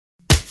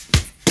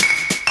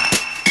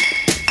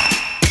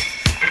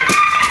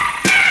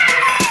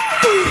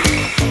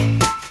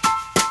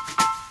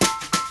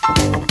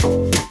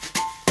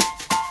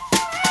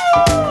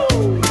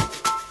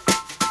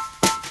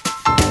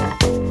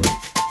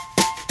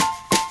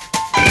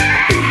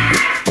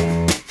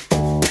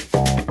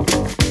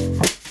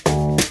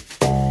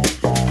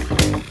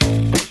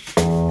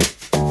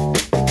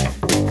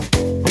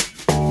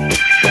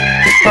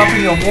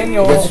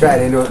Get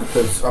straight into it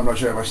because I'm not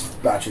sure how much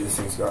battery this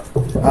thing's got.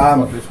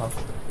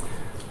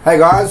 Hey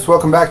guys,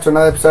 welcome back to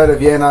another episode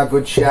of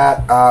Good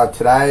Chat.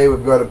 Today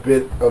we've got a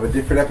bit of a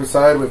different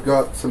episode. We've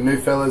got some new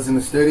fellas in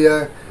the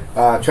studio.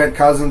 Trent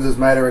Cousins has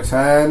made a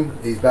return.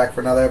 He's back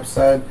for another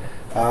episode.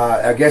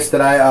 Our guests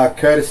today are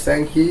Kurtis,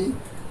 Sankey,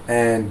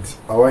 and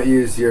I won't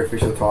use your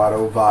official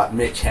title, but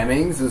Mitch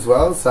Hemmings as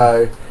well.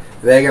 So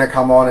they're going to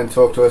come on and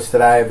talk to us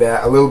today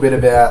about a little bit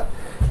about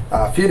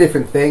a few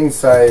different things.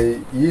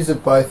 So you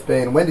have both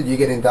been. When did you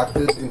get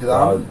inducted into the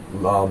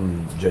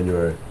army?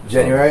 January.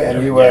 January,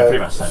 and you were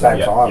pretty much same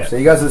time. Yeah. So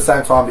you guys are the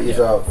same time, but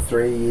you're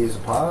 3 years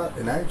apart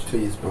in age, 2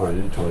 years apart.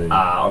 I'm 20.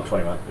 I'm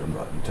 21.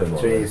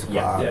 2 years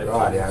apart. Yeah,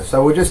 Right. Yeah.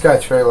 So we'll just go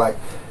through like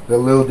the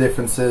little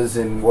differences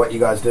in what you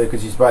guys do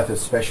because you both are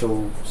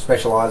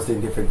specialised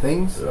in different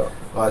things. Yeah.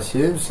 I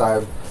assume.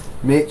 So,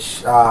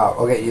 Mitch,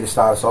 I'll get you to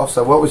start us off.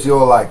 So, what was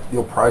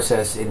your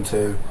process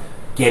into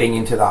getting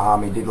into the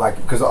army?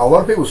 Because a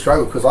lot of people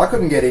struggle because I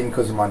couldn't get in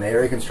because of my knee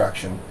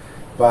reconstruction.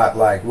 But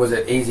was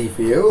it easy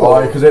for you?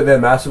 Oh, because they're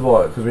massive.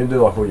 Because we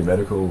do all your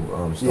medical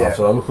stuff. Yeah.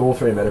 So I look all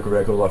through your medical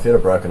records. If you had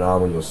a broken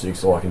arm when you were 6,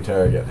 so I can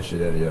interrogate the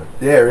shit out of you.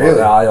 Yeah, really.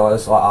 I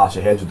just ask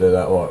you how'd you do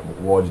that?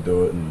 Why'd you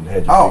do it? And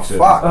how'd you fix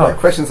it?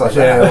 Questions like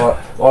that.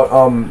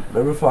 that.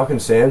 Remember fucking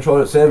Sam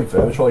Firma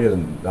tried to get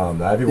in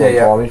Navy one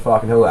time. He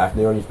fucking held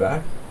acne on his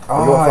back.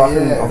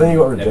 I think he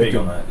got rejected. Big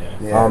on that,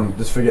 yeah.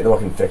 Just forget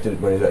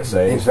infected when he's at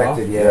sea.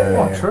 Infected,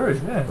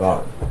 True, yeah.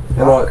 But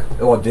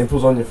and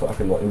dimples on your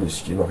fucking in your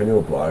skin, like a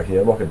little bloke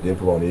here, like a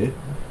dimple on here.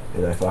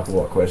 You know, fucking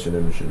question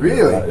him and shit.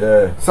 Really? Like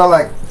that. Yeah. So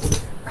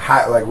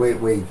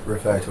we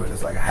refer to it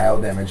as hail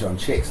damage on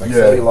chicks,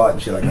 cellulite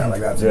and shit like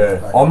that.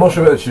 That's I'm not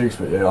sure about the chicks,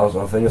 but I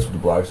think that's what the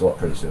blokes are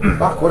pretty soon.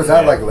 Fuck, what does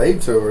that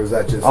lead to, or is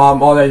that just?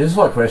 They just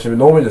question, but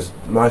normally just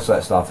most of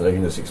that stuff they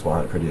can just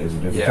explain it pretty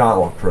easily. If you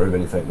can't prove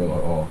anything, they're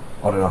like,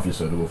 I don't know if you're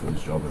suitable for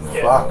this job or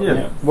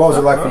not. What was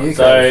it like for you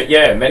guys?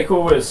 So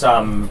medical was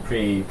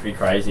pretty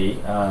crazy.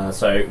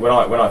 So when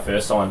I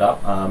first signed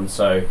up,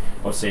 so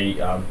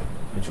obviously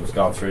Mitch was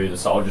going through the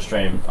soldier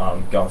stream,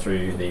 going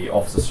through the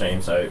officer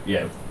stream. So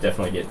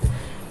definitely get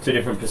two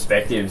different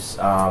perspectives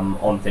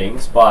on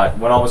things. But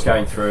when I was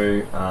going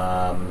through,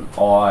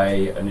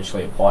 I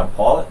initially applied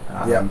pilot.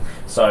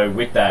 So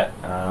with that,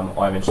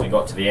 I eventually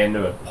got to the end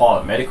of a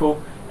pilot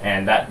medical,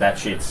 and that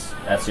shit's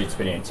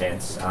pretty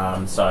intense.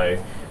 So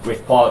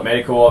with pilot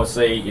medical,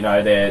 obviously,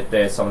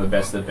 they're some of the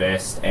best of the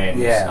best, and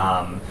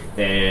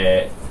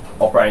they're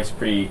operating some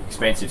pretty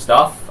expensive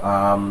stuff.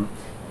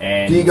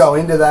 And do you go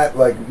into that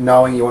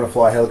knowing you want to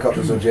fly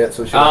helicopters or jets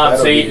or shit like that?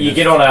 So you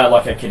get on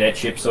a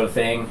cadetship sort of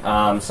thing.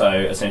 So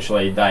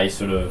essentially, they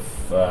sort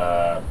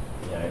of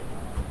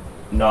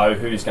know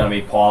who's going to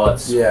be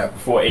pilots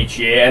for each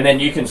year, and then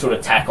you can sort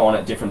of tack on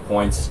at different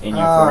points in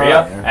your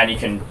career, and you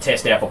can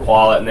test out for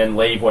pilot and then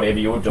leave whatever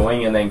you're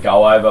doing and then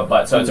go over.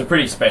 But so it's a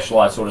pretty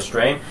specialised sort of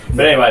stream.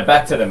 But anyway,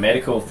 back to the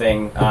medical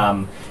thing.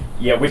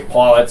 With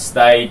pilots,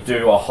 they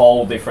do a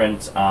whole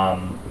different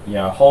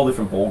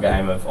ball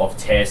game of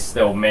tests.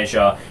 They'll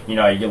measure,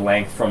 your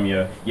length from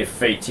your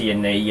feet to your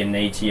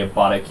knee to your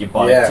buttock to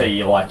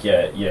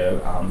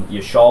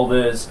your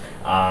shoulders.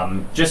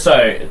 Just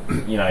so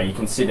you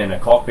can sit in a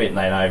cockpit and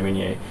they know when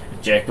you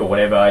eject or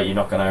whatever, you're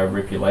not going to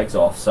rip your legs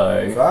off.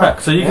 So you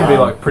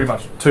can be pretty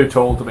much too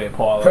tall to be a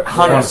pilot.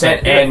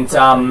 100%,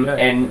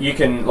 and you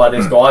can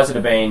there's guys that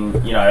have been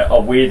a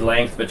weird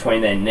length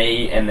between their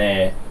knee and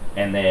their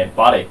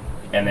buttock,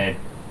 and they're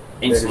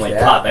instantly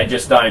cut. They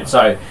just don't.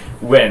 So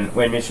when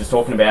Mitch was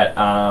talking about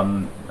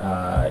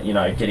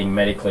getting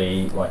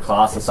medically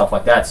class and stuff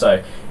like that,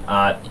 so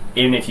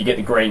even if you get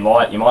the green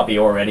light, you might be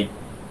already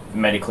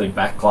medically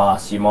back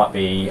class. You might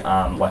be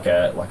a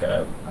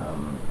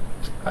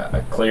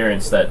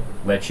clearance that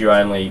lets you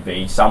only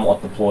be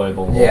somewhat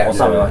deployable or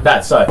something like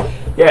that. So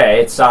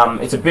it's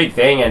a big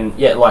thing, and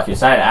like you're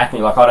saying,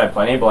 acne. I know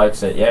plenty of blokes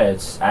that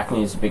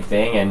acne is a big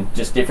thing, and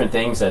just different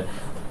things that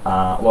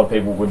a lot of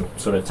people would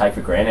sort of take for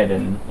granted,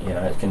 and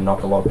it can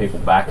knock a lot of people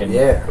back. And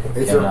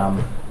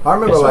I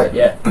remember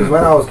because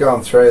when I was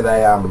going through,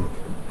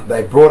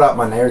 they brought up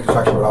my knee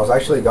reconstruction, but I was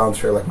actually going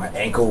through my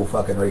ankle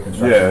fucking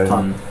reconstruction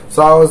time.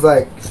 So I was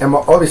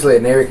obviously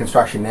a knee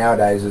reconstruction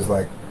nowadays is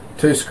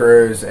 2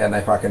 screws and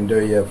they fucking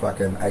do your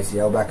fucking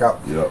ACL back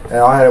up. And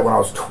I had it when I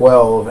was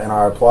 12, and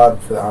I applied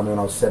for the army when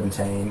I was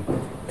 17,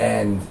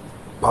 and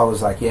I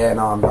was I'm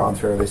going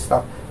through all this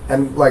stuff.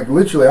 And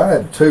literally I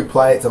had 2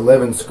 plates,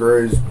 11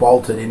 screws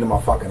bolted into my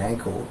fucking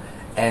ankle,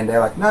 and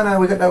they're like, no,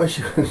 we got no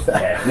issue with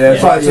that.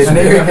 It's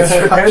knee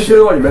reconstruction.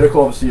 Your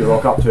medical, obviously you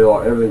rock up to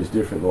everything's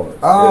different.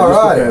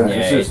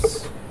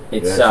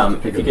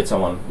 If you get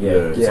someone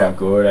someone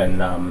good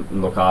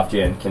and look after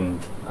you and can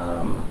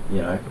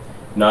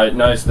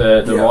knows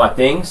the right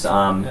things,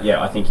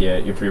 I think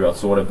you're pretty well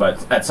sorted.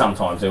 But at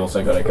sometimes you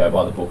also got to go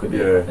by the book a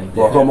bit. I think.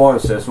 On my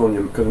assessment,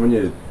 because when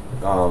you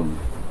on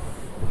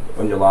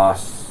your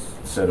last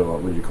set of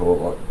what you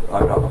call it,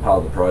 part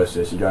of the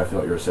process, you go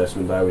for your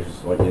assessment day, which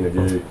is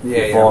interview,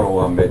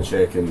 final med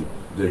check and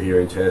do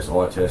hearing tests,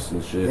 eye tests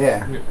and shit.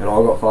 And I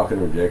got fucking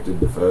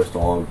rejected the first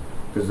time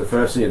because the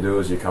first thing you do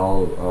is your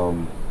colour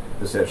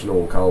perception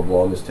or colour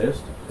blindness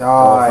test.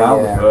 Oh, I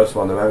failed the first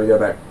one. They made me go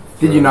back.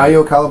 Did you know you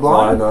were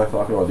colourblind? No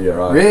fucking idea,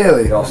 right?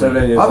 Really? Yeah, I was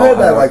 17 years I've old. heard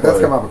that, like, that's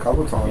come up a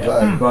couple of times,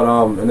 eh? But,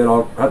 and then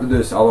I had to do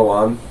this other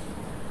one,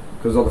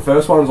 because like, the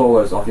first one's all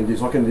those, like,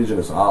 it's like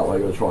indigenous art, like,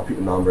 you gotta try to pick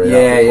a number out.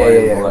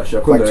 Yeah. All that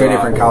shit. Like 2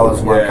 different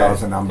colours, one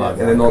colour's a number. And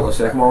then like, the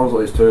second one was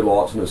like these 2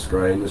 lights on the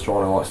screen, just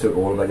trying to like still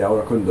order they go,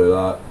 and I couldn't do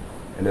that.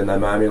 And then they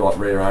made me like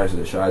rearrange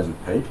the shades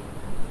of pink.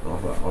 I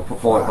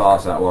finally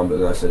passed that one, but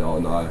then they said, "Oh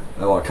no!"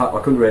 They like,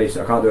 I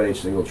can't do any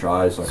single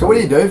trays. So what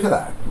do you do for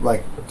that?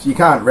 Like, you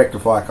can't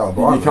rectify colour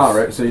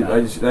blindness. You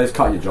can't so they just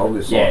cut your job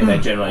list. Yeah, they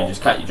generally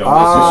just cut your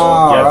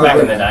job list. Back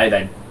in the day,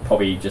 they'd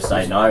probably just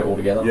say no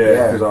altogether.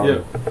 Yeah, because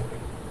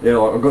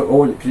like I've got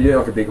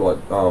like a big like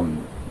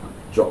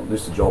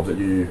list of jobs that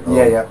you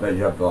that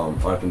you have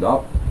opened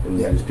up, and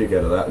you just pick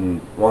out of that.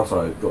 And once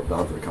I got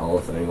done for the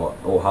colour thing, like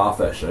half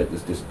that sheet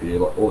just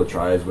disappeared. Like all the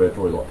trays where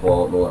probably like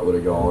pilot and all that would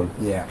have gone.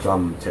 Yeah.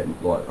 Some data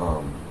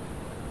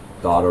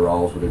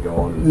roles would have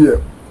gone. Yeah.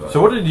 So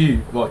what did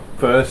you like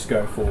first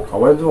go for? I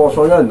was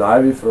trying to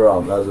go Navy for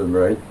as a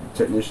marine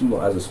technician,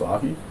 like as a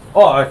Sparky.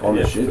 Oh, okay. On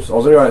the ships. I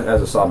was going to go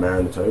as a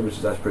submariner too, which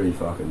is that's pretty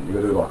fucking. You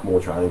got to do like more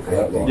training for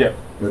that. Like, you got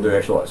to do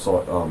actual like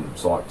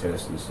psych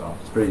tests and stuff.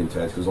 It's pretty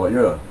intense because like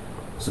you're a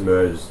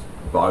submerged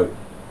boat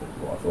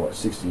like for like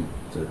 60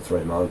 to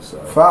 3 months.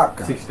 So. Fuck.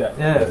 60 days.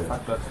 Yeah.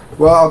 Fuck that.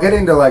 Well, I'll get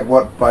into like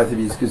what both of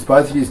you, because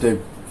both of you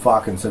do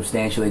fucking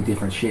substantially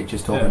different shit.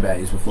 Just talking about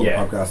you before the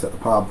podcast at the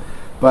pub,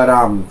 but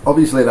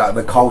obviously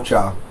the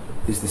culture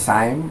is the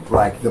same,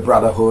 like the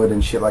brotherhood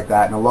and shit like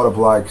that, and a lot of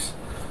blokes.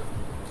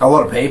 A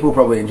lot of people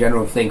probably in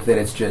general think that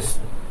it's just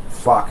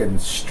fucking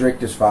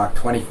strict as fuck,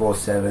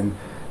 24/7.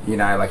 You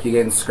know, like you're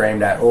getting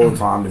screamed at all the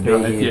time to be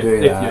here,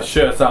 do that. If your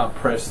shirts aren't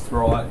pressed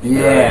right,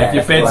 if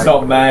your bed's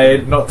not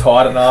made, not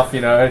tight enough,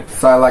 you know.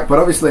 So like, but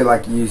obviously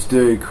like you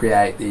do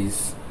create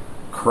these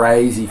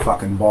crazy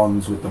fucking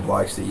bonds with the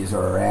blokes that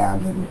you're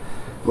around, and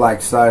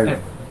like so,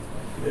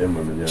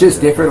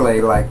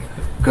 differently, like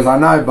because I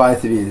know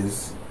both of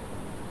yous.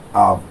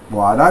 Well,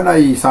 I don't know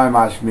you so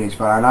much, Mitch,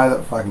 but I know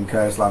that fucking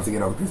Kurtis loves to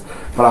get off this.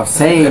 But I've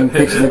seen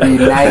pictures of you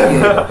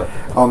naked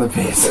on the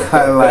piss.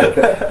 So,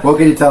 like, what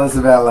can you tell us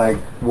about, like,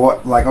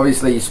 what, like,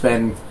 obviously you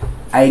spend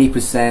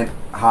 80%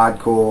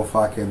 hardcore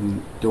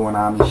fucking doing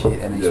army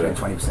shit, and then you spend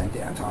 20%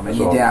 downtime. And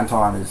your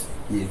downtime is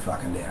you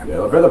fucking down.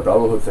 Yeah, I've read the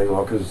brotherhood thing,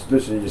 like, because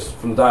literally just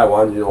from day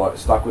one you're like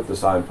stuck with the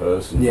same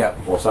person,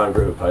 or same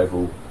group of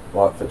people.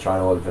 Like for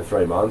training like, for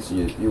 3 months,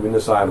 you're in the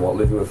same, like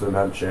living with them,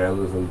 having shared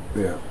with them,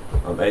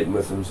 eating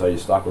with them, so you're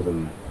stuck with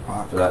them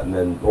for that. And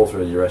then all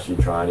through the rest of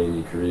your training and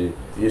your career,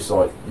 you just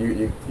like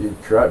you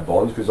create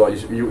bonds because like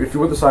if you're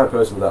with the same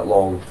person for that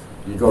long,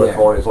 you got to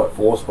kind of like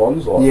force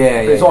bonds. Like,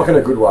 it's like in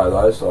a good way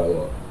though.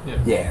 So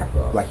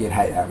like like you'd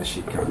hate to have a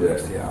shit come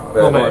next to you.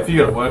 Well, man, if you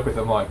got to work with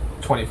them like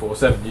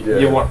 24/7,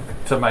 you want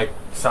to make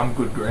some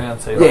good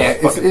ground. So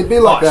it'd be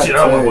like that shit,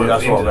 too.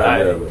 That's what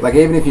I mean. Like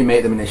even if you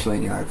meet them initially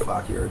and you're like,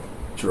 fuck, you're a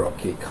drop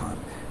kick cunt.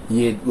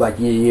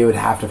 You would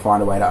have to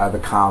find a way to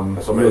overcome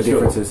your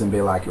differences and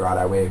be like,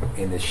 right, we're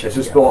in this shit. It's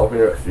just like when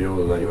you're at field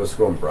and like, you just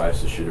got to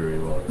embrace the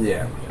shittery. Like.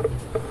 Yeah.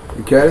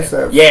 And Kurtis,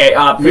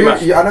 pretty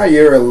much. I know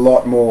you're a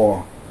lot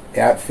more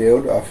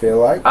outfield, I feel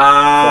like.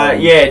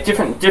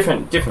 Different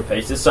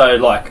pieces. So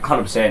like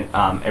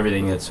 100%,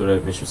 everything that sort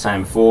of Mitch was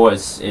saying before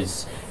is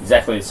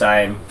exactly the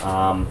same.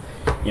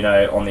 You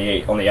know, on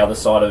the other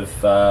side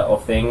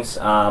of things,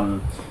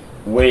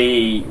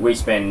 we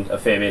spend a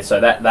fair bit. So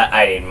that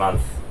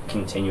 18-month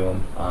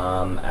continuum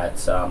at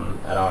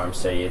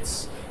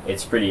RMC,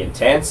 it's pretty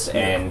intense,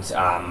 and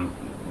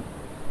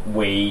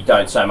we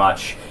don't so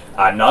much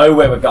know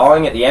where we're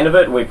going at the end of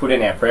it. We put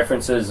in our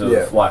preferences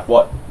of like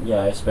what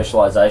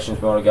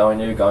specialisations we want to go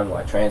into, going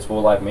like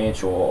transport like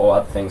Mitch or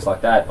other things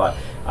like that. But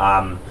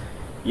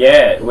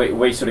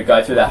we sort of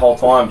go through that whole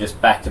time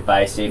just back to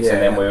basics,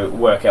 and then we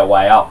work our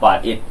way up.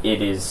 But it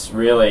is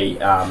really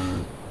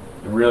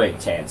really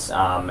intense,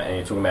 and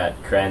you're talking about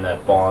creating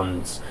that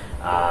bonds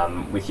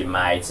with your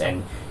mates,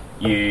 and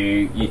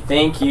you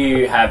think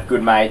you have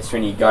good mates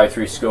when you go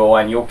through school,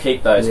 and you'll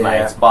keep those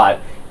mates, but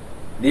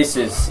this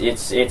is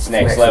it's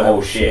next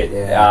level shit.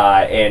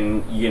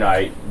 And you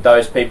know,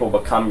 those people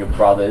become your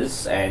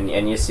brothers and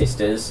your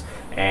sisters,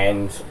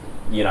 and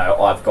you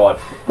know, I've got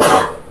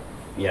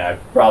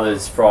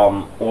brothers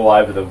from all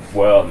over the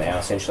world now,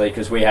 essentially,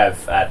 because we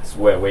have at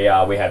where we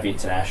have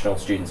international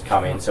students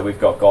come in. So we've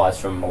got guys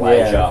from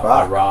Malaysia,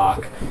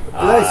 Iraq.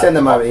 Do they send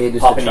them over here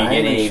just Papua to train New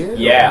Guinea? and shit?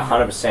 Yeah,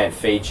 100%.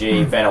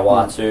 Fiji,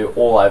 Vanuatu,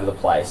 all over the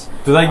place.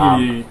 Do they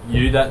give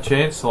you that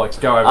chance to like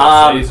go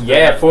overseas?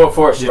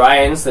 For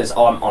Australians, there's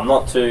I'm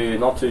not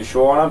too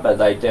sure on it, but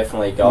they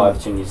definitely go over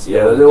to New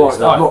Zealand.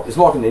 It's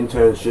like an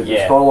internship.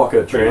 It's kind of like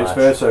a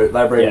transfer. So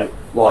they bring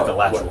like a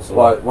lateral sort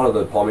like one of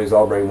the pommies,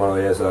 I'll bring one of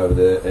theirs over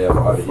there,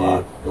 over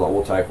here. Like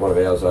we'll take one of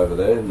ours over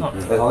there. And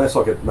that's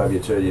like maybe a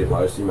 2-year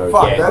posting. Maybe.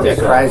 Fuck, that'd be a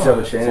crazy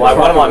opportunity. Like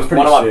one of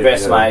my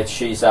best mates,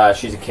 she's a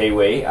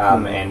Kiwi,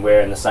 and we're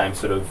in the same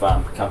sort of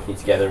company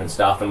together and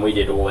stuff. And we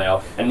did all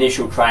our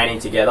initial training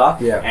together.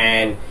 Yeah.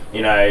 And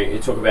you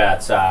talk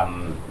about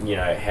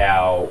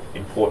how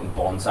important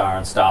bonds are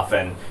and stuff,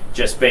 and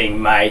just being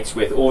mates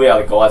with all the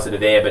other guys that are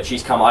there. But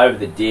she's come over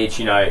the ditch.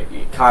 You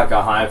can't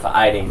go home for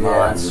 18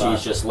 months.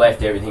 She's just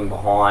left everything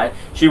behind.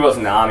 She was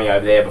in the army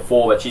over there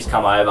before, but she's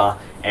come over,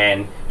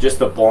 and just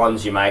the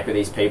bonds you make with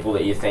these people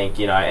that you think,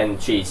 and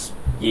she's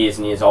years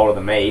and years older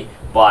than me,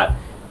 but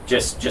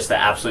just the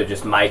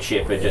absolute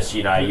mateship of just,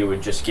 you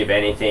would just give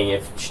anything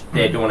if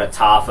they're doing it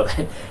tough, or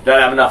they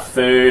don't have enough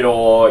food,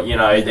 or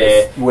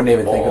they wouldn't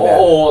even think about it,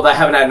 or they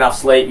haven't had enough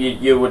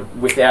sleep. You would,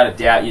 without a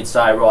doubt, you'd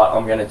say, right,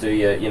 I'm going to do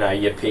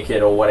your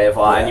picket or whatever,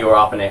 and you're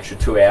up an extra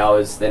 2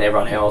 hours than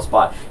everyone else,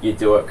 but you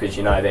do it because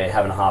they're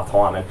having a hard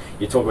time. And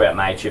you talk about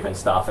mateship and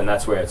stuff, and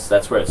that's where it's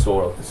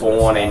sort of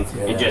born in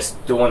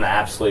just doing the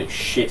absolute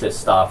shittest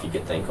stuff you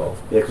could think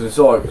of. Yeah, because it's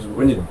like, cause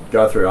when you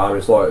go through army,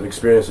 it's like an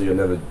experience that you'll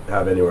never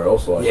have anywhere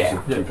else. Like, it's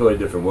a completely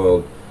different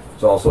world.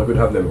 So it's like good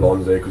having them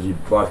bonds there because you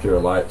both can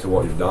relate to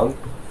what you've done.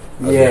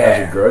 As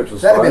a group.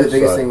 That'd be the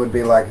biggest thing. Would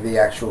be like the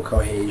actual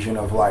cohesion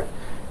of like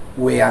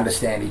we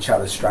understand each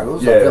other's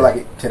struggles. I feel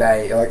like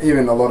today, like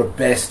even a lot of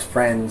best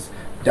friends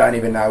don't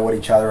even know what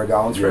each other are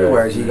going through,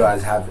 whereas you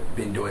guys have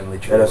been doing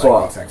literally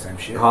the exact same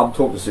shit. Hard to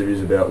talk to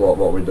civvies about what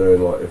we're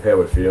doing, like how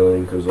we're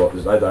feeling, because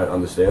they don't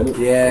understand it.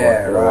 We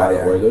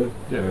do.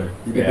 Yeah.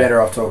 You'd be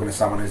better off talking to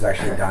someone who's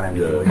actually done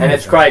everything. And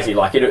it's crazy,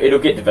 like it'll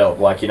get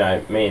developed. Like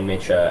me and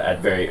Mitch are at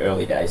very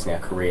early days in our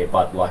career,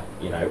 but like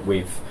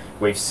we've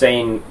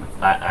seen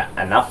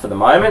enough for the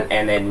moment,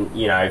 and then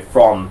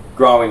from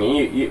growing,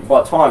 you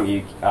by the time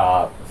you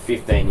are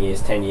 15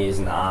 years, 10 years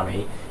in the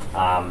army.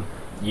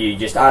 You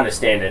just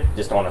understand it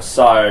just on a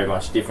so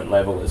much different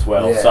level as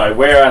well. Yeah. So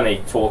we're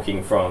only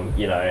talking from,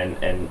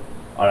 and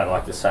I don't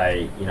like to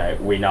say,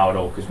 we know it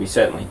all, because we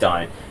certainly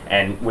don't.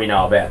 And we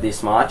know about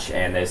this much,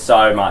 and there's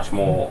so much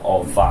more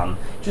of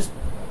just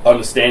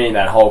understanding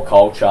that whole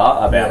culture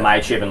about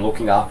mateship and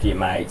looking after your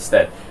mates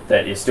that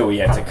is still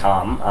yet to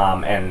come.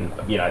 And,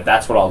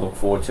 that's what I look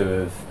forward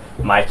to, of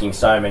making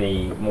so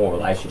many more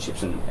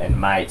relationships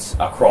and mates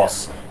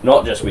across,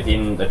 not just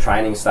within the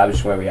training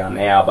establishment where we are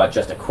now, but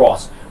just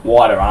across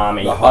wider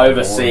army,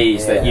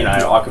 overseas, that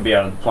I could be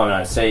on a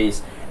deployment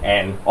overseas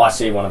and I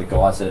see one of the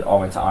guys that I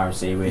went to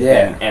RMC with,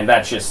 and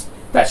that's just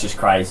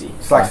crazy.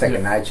 It's like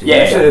second nature.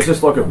 Yeah, it's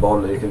just like a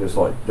bond that you can just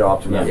like go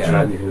up to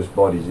and you can just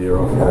body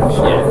zero off.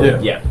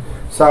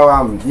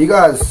 So you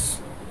guys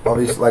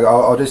obviously, like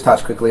I'll just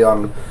touch quickly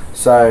on.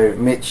 So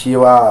Mitch,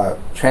 you are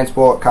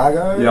transport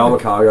cargo. Yeah, I'm a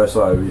cargo,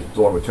 so it's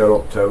like a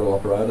terminal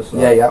operator. So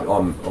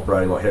I'm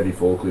operating like heavy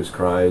forklifts,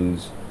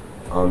 cranes.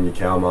 Your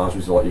cow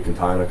masters, like your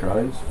container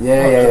cranes.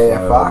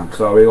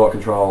 So we like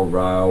control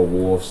rail,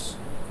 wharfs,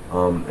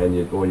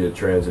 and all your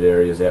transit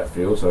areas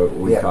outfield. So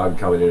all your cargo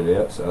coming in and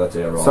out. So that's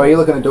our role. So are you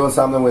looking at doing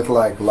something with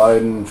like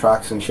loading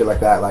trucks and shit like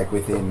that, like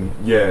within,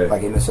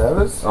 like in the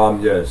service?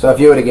 So if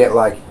you were to get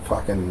like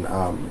fucking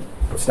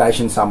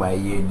stationed somewhere,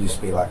 you'd just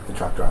be like the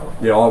truck driver.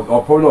 Yeah,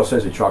 I'll probably not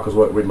essentially truck, because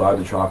we'd load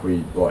the truck,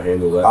 we like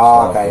handle that.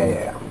 Oh, stuff.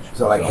 Okay,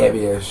 So like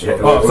heavier shit.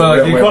 So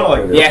like you kind of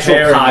like the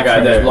actual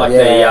cargo,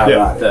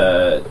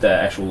 the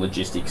actual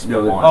logistics.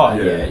 So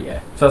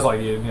it's like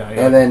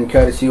And then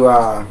Kurtis, you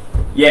are.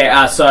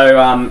 I'm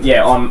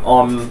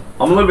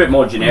a little bit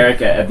more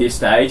generic at this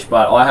stage,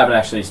 but I haven't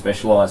actually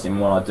specialised in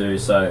what I do.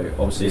 So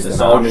obviously the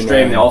soldier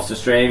stream, the officer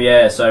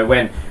stream, So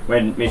when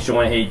Mitch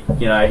joined, he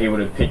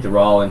would have picked a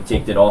role and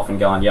ticked it off and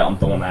gone, I'm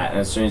doing that.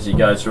 And as soon as he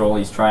goes through all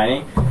his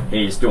training,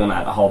 he's doing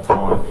that the whole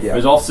time.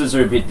 Because officers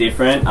are a bit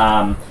different.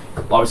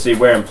 Obviously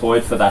we're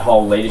employed for that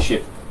whole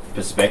leadership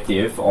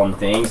perspective on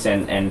things,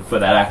 and for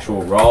that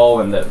actual role,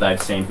 and that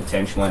they've seen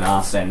potential in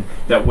us, and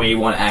that we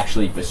want to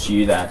actually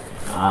pursue that.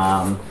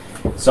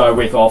 So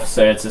with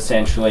officer, it's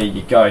essentially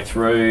you go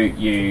through,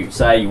 you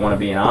say you want to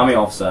be an army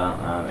officer,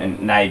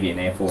 and Navy and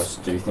Air Force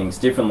do things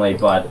differently,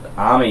 but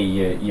army,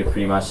 you're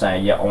pretty much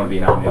saying, I want to be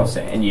an army officer,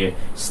 and you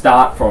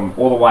start from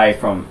all the way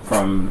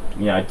from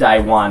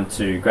day one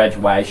to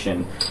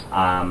graduation.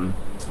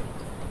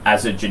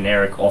 As a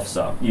generic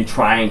officer, you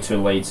train to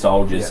lead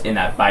soldiers in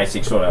that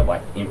basic sort of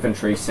like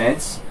infantry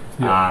sense.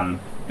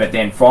 But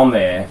then from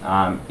there,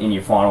 in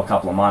your final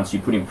couple of months, you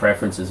put in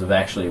preferences of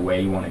actually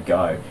where you want to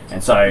go.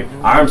 And so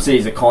RMC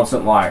is a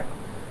constant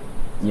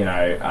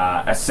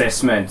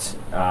assessment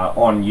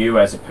on you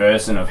as a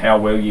person of how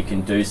well you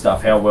can do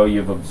stuff, how well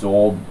you've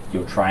absorbed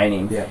your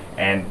training.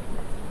 And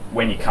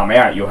when you come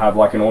out, you'll have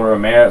like an order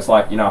of merit. It's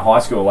like, high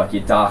school, like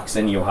your ducks,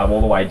 and you'll have all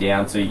the way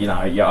down to,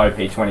 your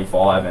OP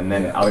 25, and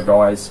then other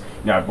guys,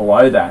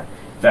 below that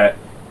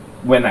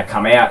when they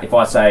come out, if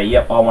I say,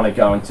 yep, I want to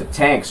go into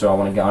tanks, or I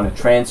want to go into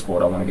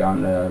transport, I want to go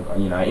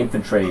into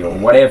infantry or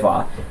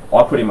whatever,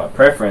 I put in my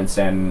preference,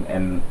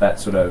 and that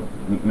sort of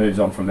moves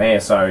on from there.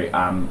 So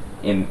I'm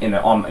in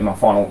my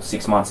final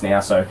 6 months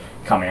now, so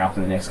coming up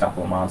in the next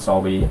couple of months,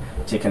 I'll be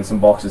ticking some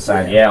boxes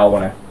saying, I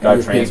want to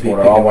go transport,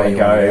 or I want to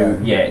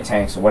go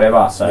tanks or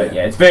whatever. So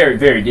it's very,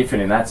 very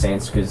different in that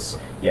sense, because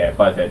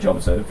both our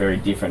jobs are very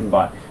different.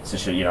 But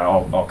essentially,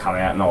 I'll come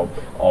out and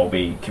I'll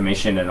be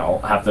commissioned, and I'll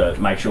have to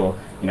make sure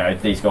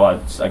these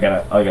guys are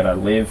gonna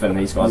live, and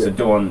these guys are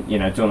doing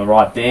the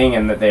right thing,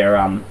 and that they're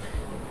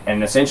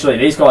and essentially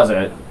these guys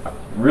are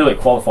really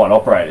qualified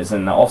operators,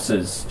 and the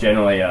officers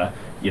generally are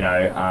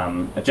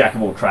a jack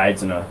of all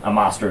trades and a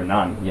master of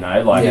none.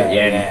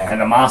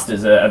 And the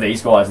masters are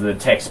these guys are the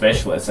tech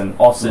specialists, and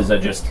officers are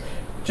just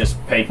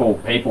people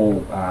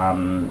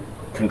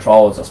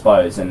controllers, I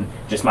suppose, and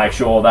just make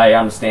sure they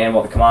understand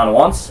what the commander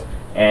wants,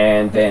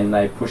 and then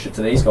they push it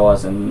to these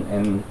guys,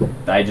 and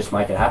they just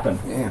make it happen,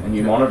 and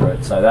you monitor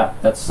it. So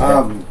that's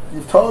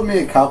you've told me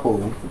a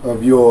couple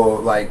of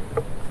your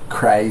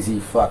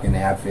crazy fucking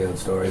outfield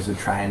stories of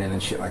training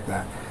and shit like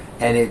that,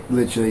 and it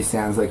literally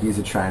sounds like you're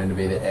training to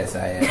be the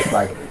SAS.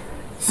 Like,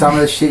 some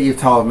of the shit you've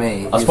told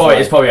me, it's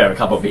probably over a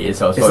couple of beers.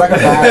 So it's like a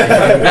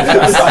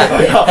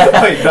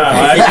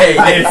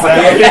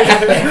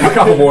a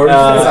couple more.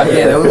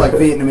 They look like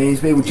Vietnamese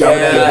people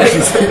jumping out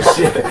and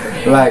shit.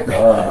 But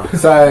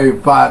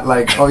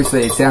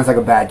obviously it sounds like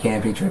a bad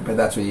camping trip, but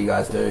that's what you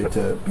guys do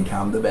to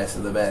become the best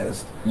of the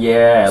best.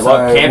 Yeah.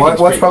 So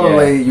what's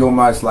probably your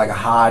most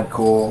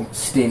hardcore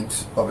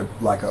stint of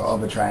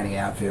a training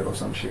outfit or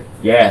some shit?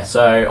 Yeah.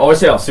 So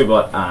obviously I've still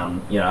got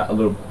a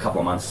little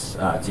couple of months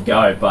to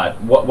go, but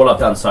what I've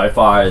done so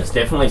far is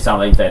definitely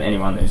something that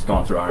anyone who's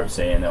gone through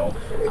RMC, and they'll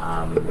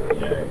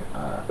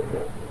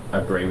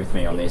agree with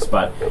me on this,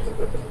 but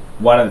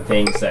one of the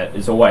things that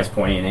is always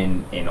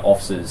pointing in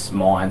officers'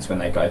 minds when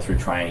they go through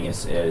training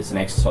is an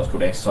exercise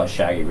called exercise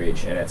Shaggy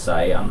Ridge, and it's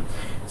a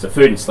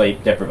food and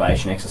sleep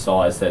deprivation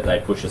exercise that they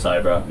push us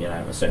over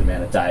a certain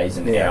amount of days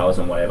and hours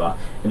and whatever.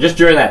 And just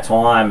during that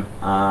time,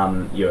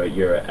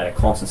 you're at a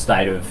constant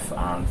state of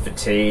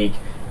fatigue,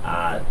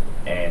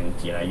 and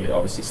you're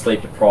obviously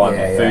sleep deprived,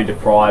 food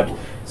deprived.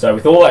 So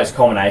with all those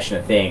combination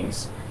of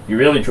things, you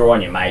really draw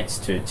on your mates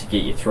to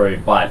get you through.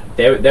 But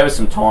there were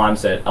some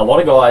times that a lot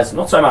of guys,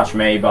 not so much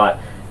me, but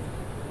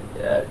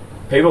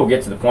people will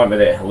get to the point where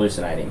they're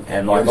hallucinating,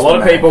 and a lot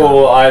of people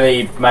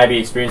only maybe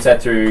experience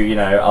that through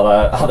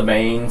other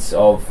means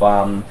of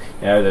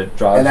the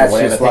drugs or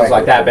whatever, things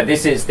like that. But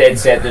this is dead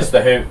set just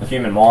the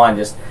human mind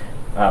just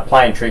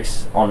playing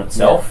tricks on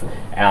itself,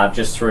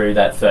 just through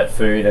that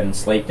food and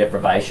sleep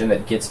deprivation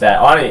that gets that.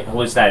 I only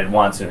hallucinated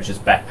once, and it was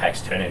just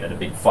backpacks turning into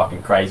big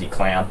fucking crazy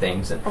clown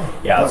things, and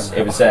it was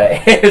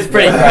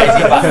pretty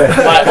crazy.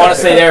 But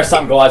honestly, there are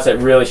some guys that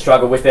really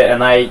struggle with it,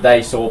 and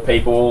they saw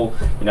people,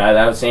 they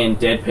were seeing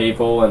dead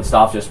people and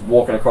stuff just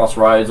walking across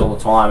roads all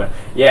the time, and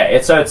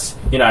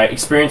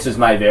experiences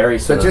may vary.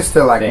 So just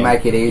to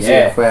make it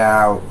easier for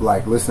our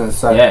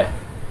listeners,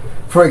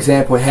 for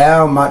example,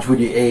 how much would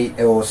you eat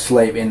or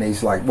sleep in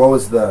these? What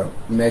was the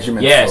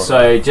measurement? Yeah,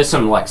 so just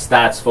some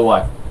stats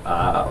for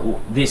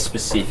this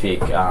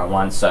specific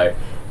one. So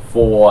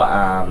for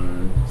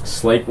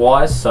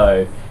sleep-wise,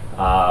 so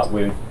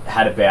we've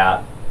had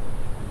about,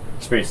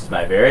 experiences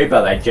may vary,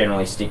 but they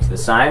generally stick to the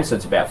same. So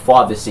it's about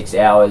 5 to 6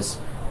 hours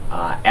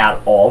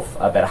out of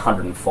about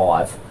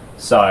 105.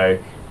 So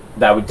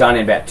they were done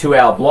in about 2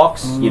 hour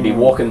blocks. You'd be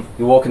walking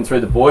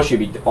through the bush, you'd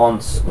be on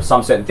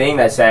some certain thing.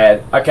 They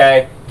said,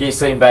 okay, get your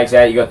sleeping bags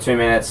out, you got 2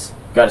 minutes,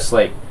 go to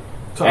sleep.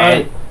 So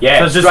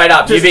straight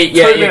up, you're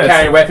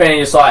carrying a weapon, and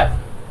you're just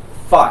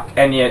fuck.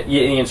 And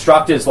the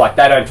instructors, they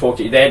don't talk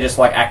to you, they're just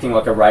acting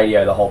like a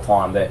radio the whole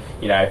time. That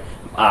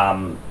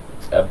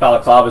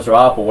balaclavas are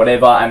up or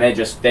whatever, and they're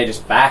just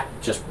back,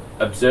 just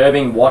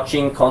observing,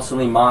 watching,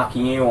 constantly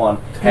marking you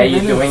on how you're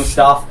doing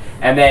stuff.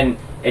 And then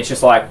it's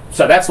just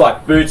so that's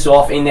boots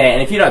off in there,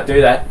 and if you don't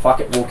do that, fuck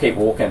it, we'll keep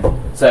walking.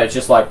 So it's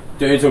just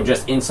dudes will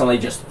just instantly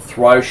just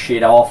throw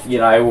shit off,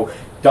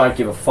 don't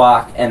give a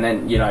fuck, and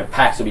then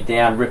packs will be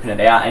down, ripping it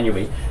out, and you're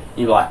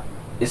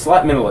it's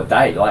middle of the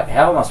day,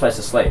 how am I supposed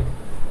to sleep?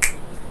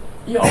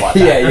 You're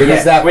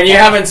that when you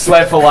haven't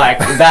slept for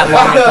that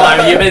long a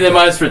time, you've been the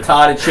most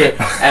retarded shit.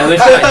 And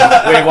literally,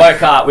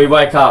 we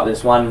woke up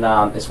this one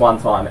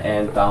time,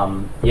 and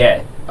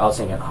I was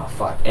thinking, oh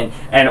fuck,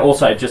 and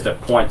also just a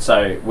point.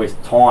 So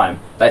with time,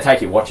 they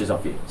take your watches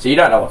off you, so you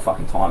don't know what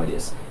fucking time it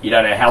is. You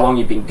don't know how long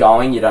you've been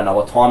going. You don't know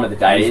what time of the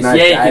day it is. No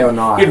day or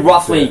night. You could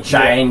roughly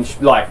change,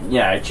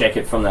 check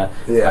it from the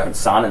fucking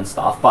sun and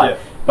stuff. But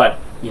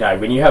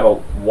when you have a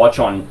watch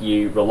on,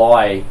 you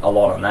rely a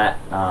lot on that.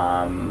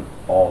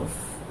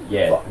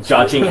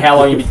 Judging how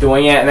long you've been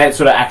doing it, and that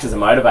sort of acts as a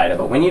motivator.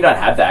 But when you don't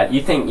have that,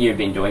 you think you've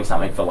been doing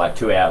something for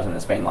 2 hours, and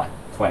it's been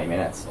 20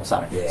 minutes or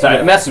something. Yeah. So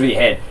it messes with your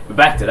head. But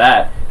back to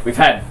that, we've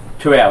had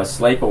 2 hours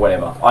sleep or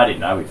whatever. I didn't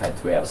know we've had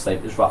 2 hours sleep.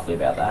 It was roughly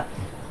about that.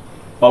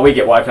 But we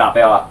get woken up,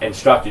 our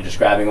instructor just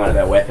grabbing one of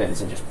our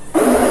weapons and just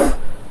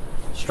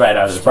straight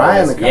over the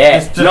Spraying top. the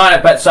Yeah, no,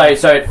 but so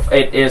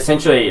it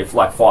essentially it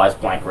like fires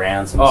blank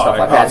rounds and stuff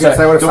like that.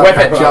 So the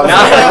weapon,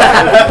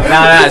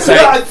 no. So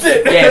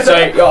yeah,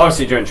 so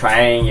obviously during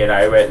training, you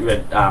know,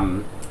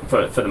 we're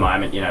for the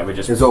moment, you know, we're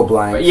just it's all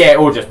blank. Yeah,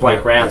 all just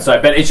blank rounds.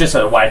 So, but it's just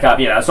a wake up.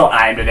 You know, it's not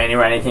aimed at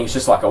anyone or anything. It's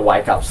just like a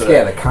wake up sort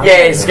of.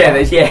 Scare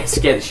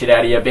the shit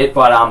out of you a bit.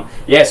 But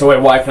yeah. So we're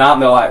waking up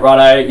and they're like,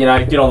 righto, you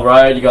know, get on the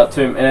road. You got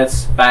 2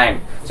 minutes.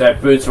 Bang. So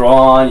boots are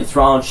on. You're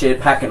throwing shit,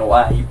 packing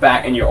away. You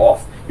back and you're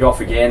off. You're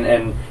off again.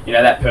 And you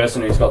know that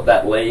person who's got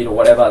that lead or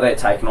whatever, they're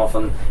taking off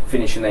and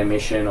finishing their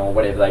mission or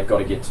whatever they've got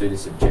to get to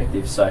this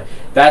objective. So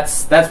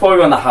that's probably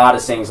one of the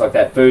hardest things, like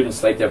that food and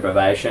sleep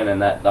deprivation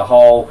and that the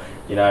whole,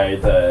 you know,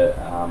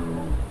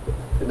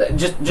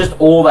 just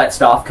all that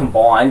stuff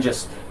combined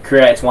just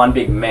creates one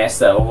big mess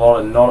that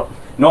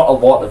not a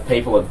lot of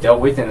people have dealt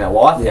with in their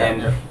life,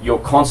 and you'll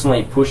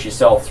constantly push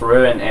yourself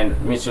through,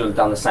 and Mitch would have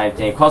done the same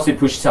thing. Constantly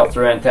push yourself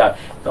through and they're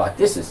like,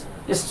 this is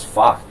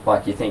fucked.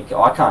 Like you think,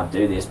 I can't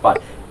do this,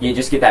 but you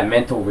just get that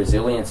mental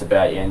resilience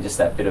about you and just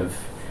that bit of,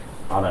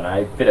 I don't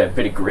know, bit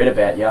of grit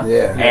about you,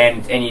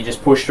 and you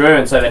just push through.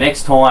 And so the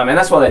next time, and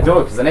that's why they do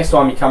it, because the next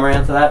time you come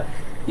around to that,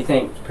 you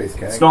think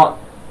it's not.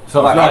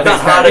 So like, it's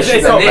not harder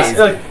shit than this.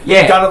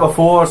 You've done it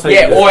before, so or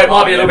it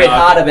might be a little bit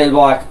harder, but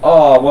like,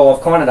 oh, well,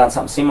 I've kind of done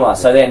something similar.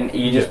 So then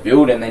you just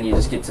build, and then you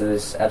just get to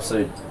this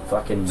absolute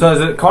fucking. So is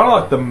it kind of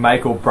like the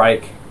make or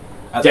break?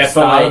 At Definitely. The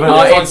start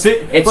of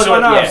it? I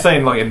know I've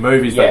seen like in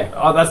movies, like,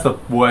 that's the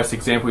worst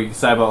example you can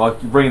say, but like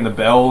ringing the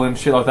bell and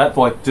shit like that.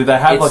 Like, do they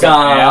have like an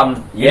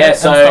out? Yeah,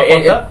 so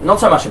like not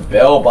so much a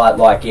bell, but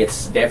like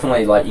it's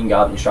definitely like you can go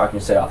up and instruct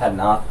and say, I've had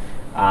enough.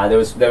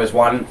 There was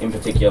one in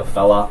particular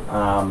fella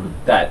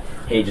that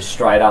he just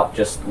straight up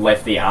just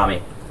left the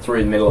army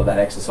through the middle of that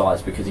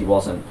exercise because he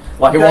wasn't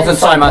like it wasn't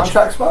so much.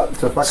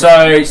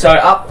 So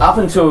up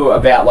until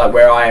about like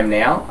where I am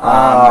now,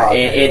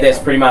 there's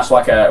pretty much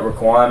like a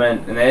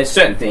requirement, and there's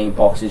certain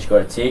boxes you've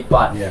got to tick,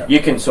 but you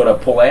can sort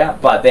of pull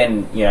out. But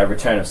then you know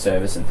return of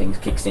service and things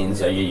kicks in,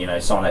 so you know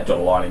sign that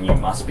dotted line and you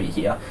must be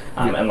here,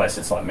 unless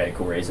it's like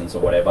medical reasons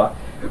or whatever.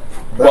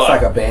 That's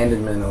like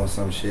abandonment or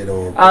some shit,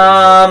 or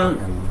I'm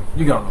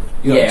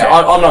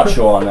not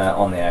sure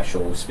on the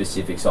actual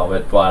specifics of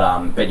it,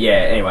 but yeah.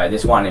 Anyway,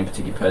 this one in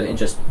particular person, it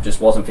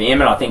just wasn't for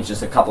him, and I think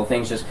just a couple of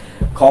things just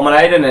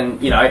culminated,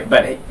 and you know,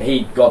 but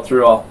he got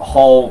through a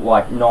whole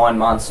like 9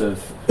 months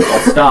of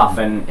stuff,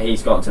 and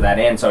he's gotten to that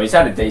end, so he's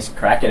had a decent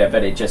crack at it,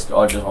 but I just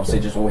obviously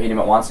just all hit him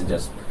at once and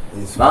just.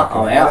 I'm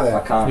out.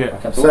 I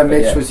can't. So,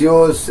 Mitch, was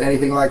yours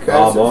anything like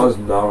that? Mine's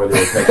no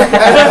idea.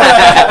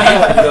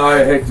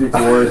 No hectic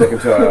worries, I can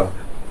tell you.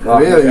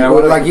 Really?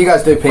 Like you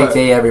guys do PT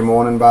every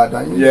morning, but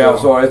don't you? Yeah,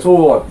 so it's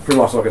all like pretty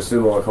much like a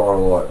similar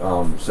kind of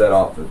like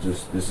setup, but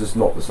it's just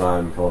not the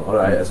same. I don't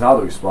know, it's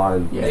hard to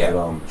explain. Yeah,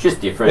 but, it's just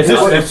different.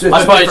 I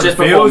suppose just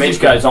before Mitch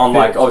goes on,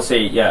 like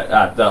obviously,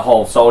 the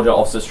whole soldier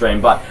officer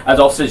stream, but as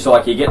officers,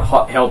 like you get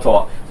held to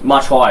a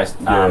much higher,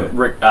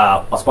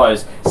 I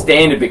suppose,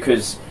 standard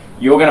because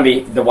you're going to be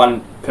the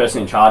one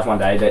person in charge one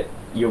day that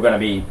you're going to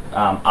be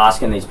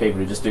asking these people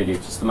to just do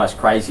just the most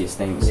craziest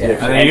things.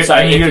 Yeah. And you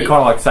kind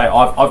of like say,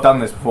 I've done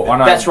this before. I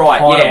know. That's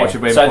right. Yeah. What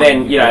you've been so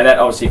then you know that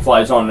obviously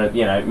flows on.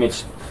 You know,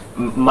 Mitch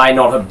may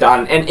not have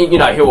done, and you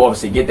know he'll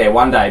obviously get there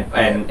one day,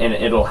 and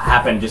it'll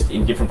happen just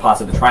in different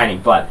parts of the training,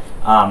 but.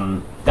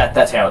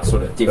 That's how it's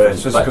sort of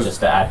different, but just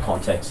to add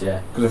context,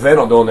 Because if they're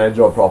not doing their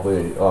job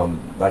properly,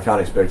 they can't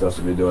expect us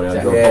to be doing our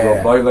job.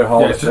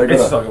 It's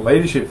just like a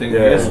leadership thing.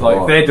 It's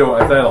like if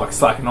they're like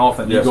slacking off,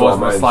 and you guys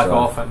must slack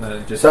off, and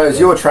then just. So is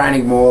your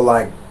training more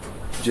like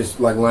just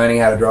like learning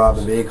how to drive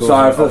the vehicle?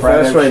 So for the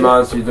first 3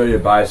 months, you do your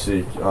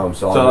basic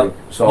soldering.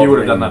 You would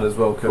have done that as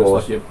well, Kurtis,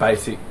 like your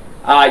basic.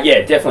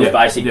 Yeah, definitely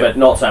basic, but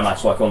not so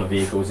much like on the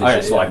vehicles. It's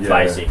just like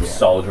basic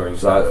soldiering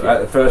stuff. So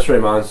at the first 3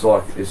 months,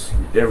 like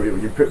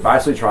you're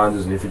basically trained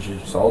as an infantry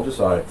soldier.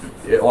 So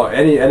like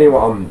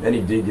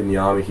any dig in the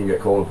army can get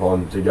called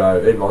upon to go.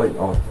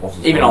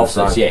 Even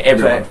officers,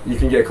 everyone. You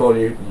can get called.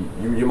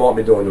 You might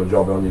be doing your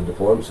job on your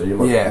deployment, so you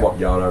might be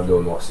going over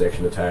doing like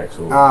section attacks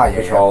or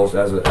patrols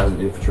as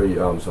an infantry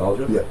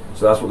soldier. Yeah.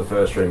 So that's what the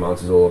first 3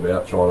 months is all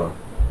about, trying to.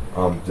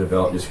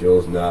 Develop your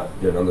skills and that,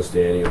 get an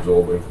understanding,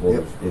 absorb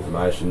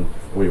information,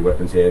 all your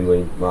weapons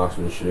handling,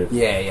 marksmanship.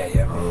 Your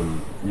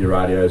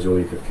radios, all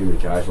your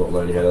communication, like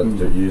learning how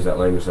to use that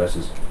language. That's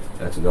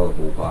another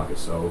ballpark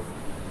itself.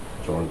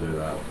 Trying to do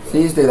that. So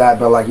you do that,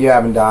 but like you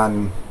haven't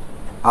done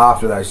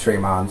after those 3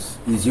 months.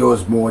 Is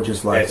yours more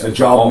just like a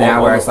job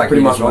now, where it's like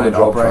pretty much on the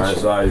job training?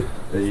 So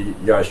you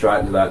go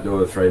straight into that, do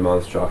a 3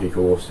 month trucking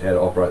course, how to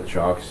operate the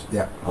trucks.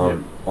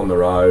 On the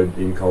road,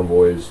 in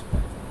convoys,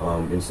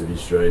 in city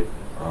street.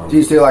 Do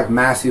you do like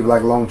massive,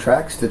 like long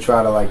tracks to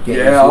try to like get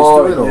used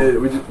to it? Or? Yeah,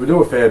 we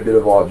do a fair bit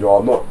of like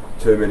drive, not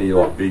too many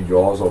like big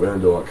drives. Like we don't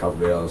do like a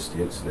couple of hours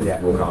stints, and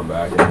then we'll come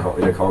back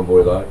in a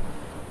convoy though.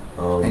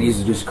 And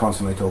you're just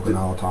constantly talking the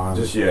whole time.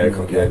 Just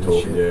talking.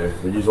 Yeah,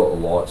 we use like the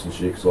lights and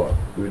shit. Cause, like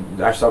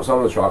actually, some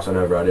of the trucks don't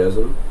have radios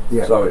in them.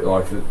 Yeah. So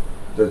like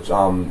the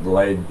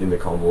lead in the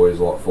convoy is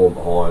like falling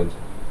behind.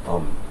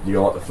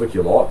 you like to flick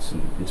your lights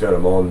and you turn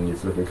them on and you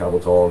flick them a couple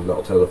of times and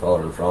that'll tell the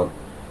fella in front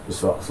to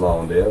start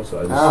slowing down.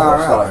 So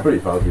it's pretty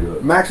funky.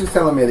 But Max was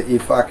telling me that you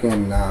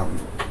fucking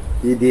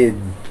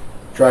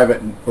drove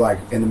it like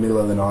in the middle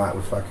of the night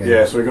with fucking...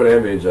 Yeah, so we got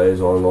MVGs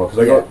on, like,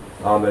 because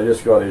they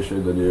just got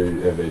issued the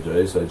new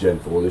MVGs, so Gen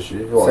 4 this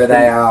year. So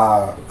they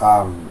are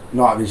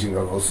night vision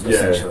goggles,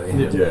 essentially.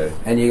 Yeah.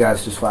 And you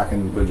guys just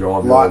fucking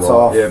driving lights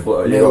off, you got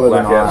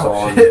blackouts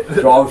on,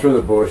 driving through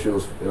the bush, it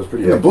was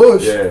pretty... In the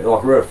bush? Yeah,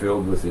 like we're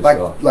filled with this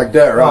stuff. Like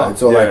dirt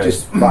roads, or like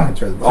just fucking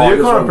through the bush. So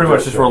you're kind of pretty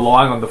much just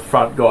relying on the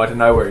front guy to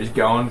know where he's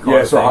going,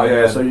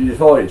 so you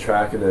follow your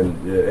track and then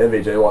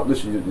MVG, like,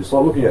 literally, it's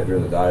like looking at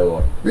during the day,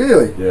 like...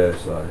 Really? Yeah,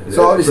 so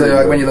obviously,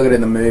 like, when you look at it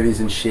in the movies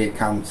and shit,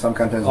 some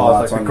countries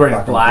lights like on, green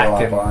and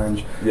black and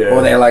orange. Yeah.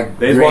 Or they're like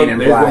green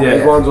and black.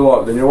 These ones are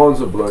like, the new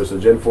ones are blue, so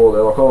Gen 4,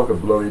 they're like kind of like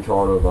a bluey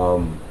kind of,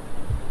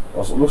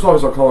 it looks like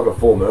it's like kind of like a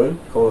full moon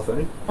kind of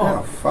thing.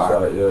 Oh, fuck.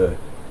 So, yeah.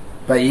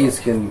 But you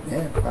can,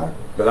 fuck.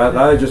 But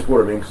they just brought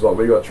them in because like,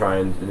 we got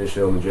trained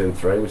initially on the Gen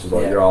 3, which is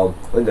like your old,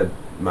 I think the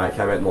mate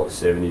came out in like the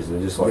 70s and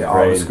just like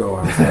green. Old school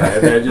ones.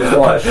 And they're just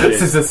like shit.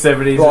 This is the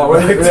 70s, like,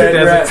 when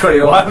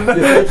 2021. You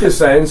think you're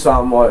saying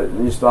something like,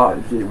 and you start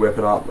to get your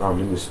weapon up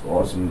in your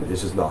spots and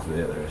there's just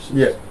nothing out there.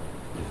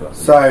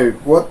 So,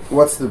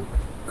 what's the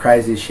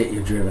craziest shit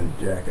you've driven,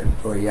 do you reckon?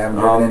 Or you haven't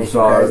driven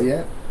anything crazy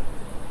yet?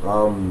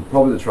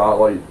 Probably the truck,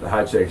 like the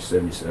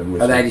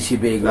HX77. Are they just your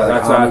big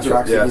army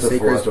trucks that you see?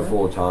 It's a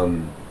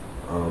 4-ton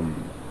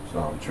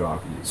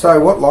truck. So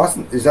what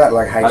license is that?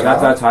 Like HR?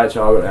 That's HR. I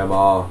got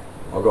MR.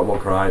 I got my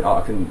crane.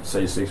 I can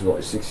C6 with like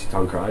a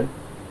 60-ton crane.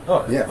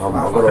 Oh yeah,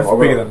 that's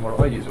bigger than what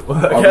I use at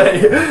work.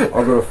 I've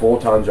got a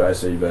 4-ton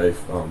JCB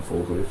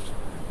forklift,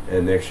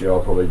 and next year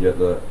I'll probably get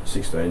the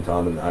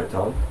 16-ton and the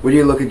 8-ton. Would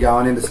you look at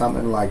going into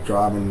something like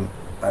driving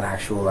an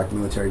actual like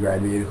military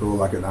grade vehicle,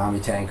 like an army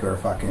tank or a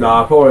fucking...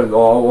 Nah, probably. I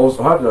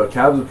hope the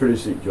cab's a pretty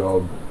sick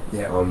job.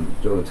 Yeah.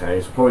 Doing the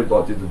tanks. Probably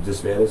like did the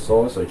dismounted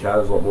side, so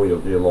cab's like more your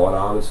light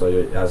armoured, so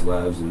your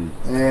ASLabs and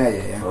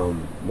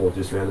more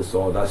dismounted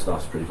side. That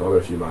stuff's pretty cool. I've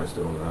got a few mates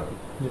doing that.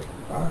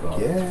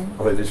 Yeah.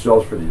 I think this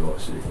job's pretty like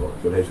sick.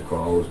 Like got heaps of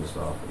corals and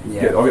stuff.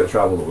 Yeah. I get to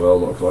travel the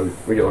world, like, cause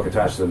we get like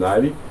attached to the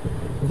Navy.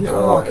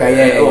 Yeah.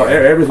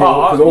 Everything,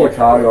 because all the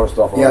cargo and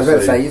stuff. Yeah, I was about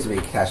to say you used to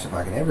be cashed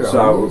fucking everywhere.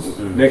 So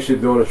next year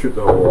doing a trip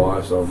to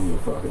Hawaii, so I'm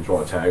gonna fucking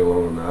try to tag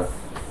along on that.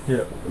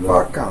 Yeah.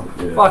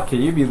 Fuck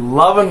you be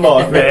loving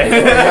life, man.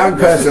 Young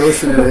person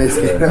listening to this,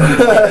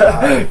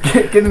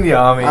 get in the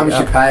army. Army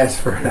should pay us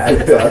for an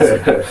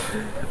advertising.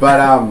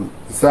 But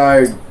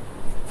so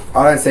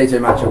I don't see too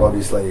much of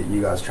obviously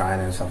you guys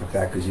training and stuff like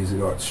that because you've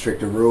got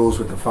stricter rules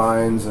with the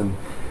phones and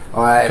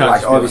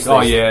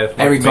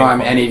every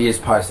time any of you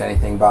post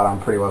anything, but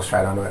I'm pretty well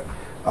straight onto it.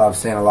 I've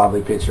seen a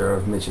lovely picture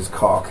of Mitch's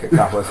cock a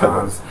couple of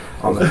times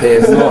on the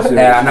piss. And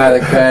I know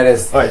that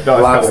Kurtis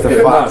loves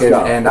to fucking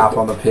end up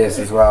on the piss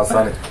as well.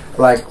 So,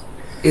 like,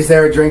 is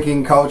there a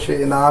drinking culture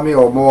in the army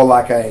or more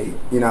like a,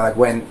 like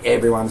when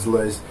everyone's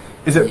loose?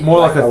 Is it more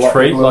like a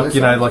treat? Like,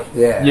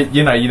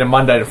 you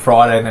Monday to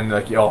Friday and then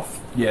like you're off.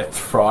 Yeah, it's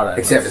Friday.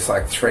 Except it's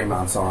like 3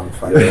 months on.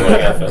 It's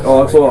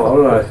all, I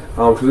don't know.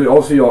 Because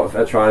obviously like,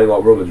 at training,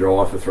 like we're on the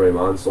drive for 3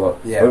 months. Like,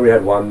 I think we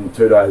had 2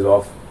 days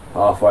off.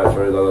 Halfway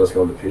through, they let us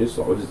go on the piss.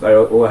 Like,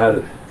 all I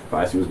had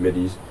basically was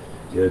middies.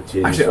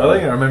 Tins. Actually, I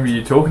think I remember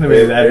you talking to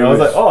me that, and I was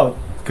like,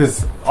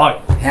 because how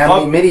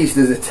many middies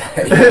does it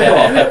take? We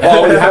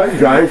haven't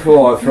drank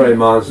for like 3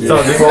 months. So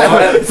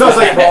it's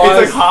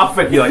like half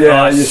it. You're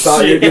like,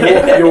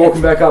 you're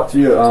walking back up to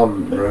your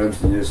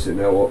rooms and you're just sitting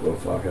there. What the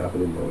fuck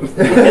happened? We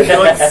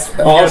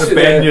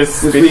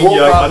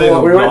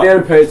went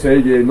down to PT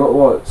gear, not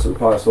like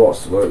supposed to like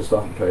salute and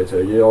stuff in PT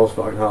gear. I was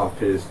fucking half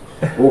pissed.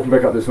 Walking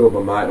back up this hill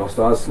with my mate, and I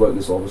started saluting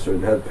this officer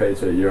and had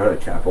PT gear and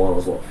a cap on. I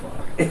was like, fuck.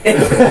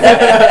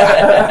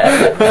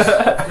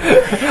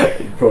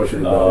 Probably should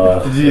have done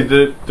that. Did you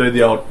do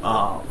the old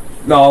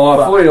No,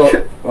 I fully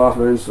like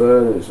afternoon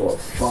sir, and it's like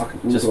fuck.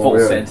 Just full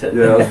centre.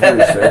 Yeah, I was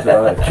fully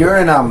centre.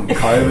 During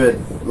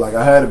COVID, like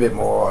I heard a bit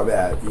more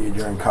about you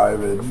during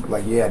COVID.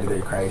 Like you had to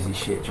do crazy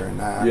shit during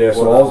that. Yeah,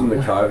 so I was in the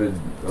COVID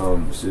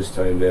assist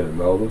team down in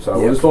Melbourne. So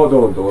we just started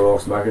doing door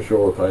knocks, making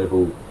sure the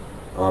people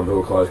who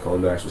were close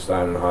contacts were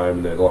staying at home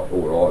and they're like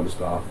all right and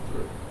stuff.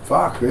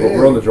 Fuck, really?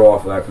 We're on the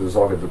drive for that because it's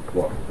like a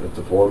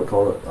deployment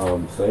kind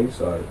of thing.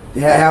 So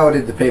yeah, how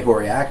did the people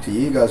react to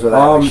you guys? Were they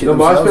most people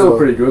were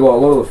pretty good. Like a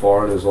lot of the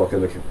foreigners, like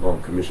in the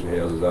commission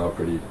houses, they were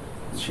pretty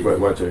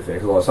weren't too fair.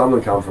 Because like some of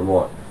them come from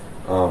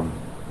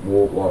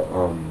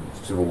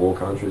civil war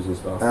countries and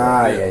stuff.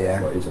 Like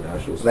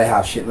international. They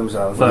have shit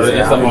themselves. So in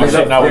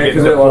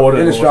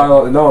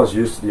Australia, no one's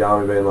used to the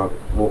army being like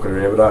walking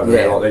around, but over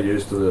there, like they're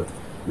used to the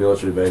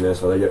military being there,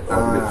 so they get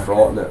a bit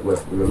frightened that we're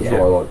going to try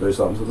like do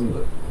something to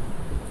them.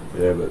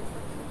 But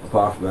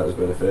apart from that, there's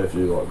been a fair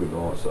few like good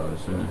nights. So.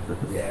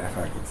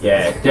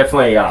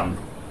 Definitely. On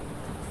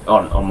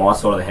my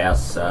side of the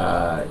house,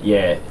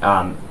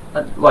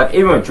 like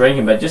even with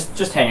drinking, but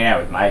just hanging out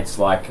with mates.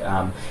 Like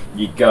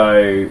you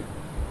go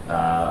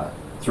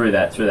through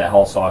that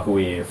whole cycle,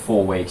 you're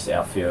 4 weeks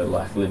outfield,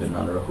 like living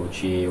under a hood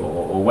cheer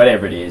or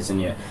whatever it is,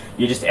 and you're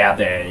just out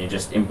there and you're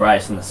just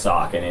embracing the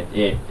suck, and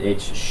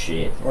it's just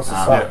shit. What's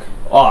the suck?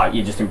 Oh,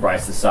 you just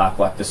embrace the suck,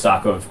 like the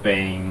suck of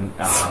being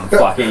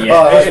fucking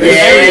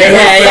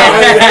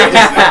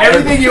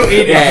everything you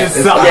eat just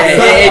sucks.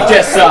 It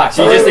just sucks.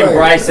 You just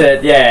embrace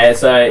it. Yeah.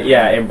 So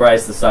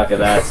embrace the suck of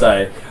that.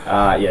 So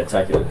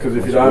take it. Because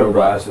if you don't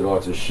embrace it, like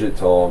it's a shit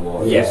time.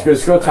 Like,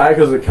 it's got to take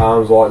as it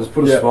comes. Like just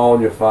put a smile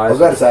on your face. I was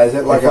about to say, is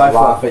it like a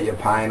laugh at your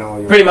pain or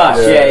your pretty much?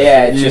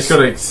 Yeah. You just got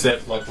to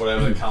accept like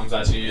whatever that comes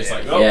at you. You're just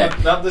like,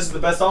 no, this is the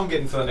best I'm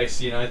getting for the next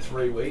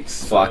 3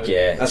 weeks. Fuck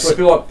yeah. That's why I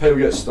feel like people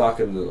get stuck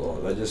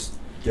and they just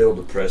get all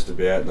depressed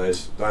about it and they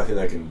just don't think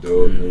they can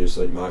do it, and you're just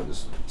like, mate,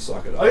 just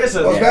suck it up. I was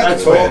about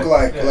to talk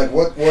like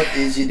what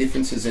is your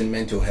differences in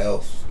mental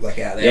health like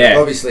out there?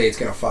 Obviously it's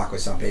going to fuck with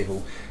some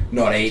people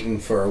not eating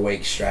for a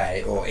week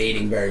straight or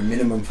eating very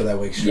minimum for that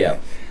week straight.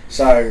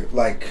 So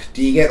like,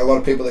 do you get a lot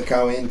of people that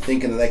go in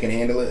thinking that they can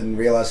handle it and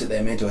realise that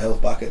their mental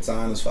health buckets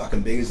aren't as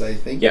fucking big as they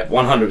think? Yeah,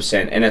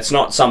 100%. And it's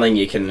not something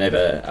you can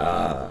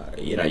never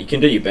you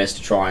can do your best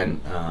to try and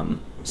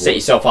set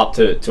yourself up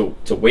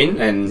to win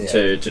and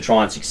to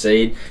try and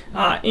succeed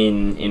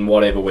in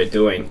whatever we're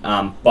doing.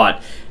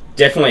 But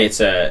definitely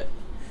it's a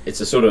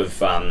sort of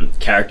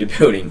character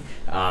building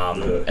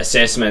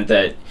assessment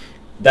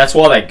that's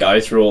why they go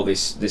through all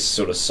this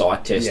sort of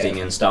site testing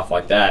and stuff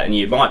like that. And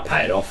you might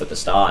pay it off at the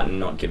start and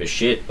not give a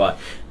shit, but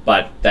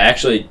they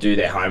actually do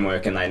their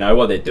homework and they know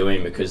what they're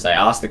doing, because they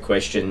ask the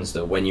questions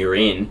that when you're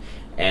in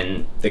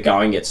and the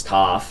going gets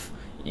tough,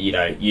 you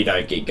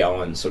don't get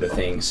going, sort of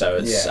thing. So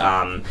it's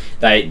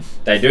they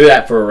do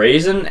that for a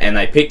reason, and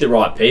they pick the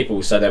right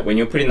people so that when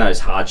you're put in those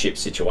hardship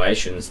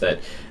situations, that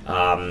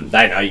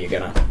they know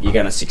you're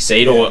gonna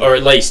succeed, or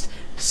at least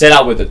set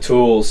up with the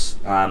tools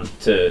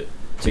to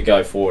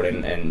go forward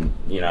and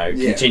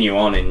continue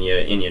on in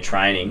your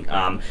training.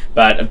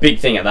 But a big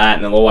thing of that,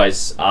 and they'll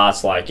always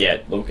ask like,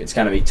 look, it's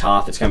going to be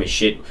tough, it's going to be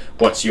shit.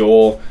 What's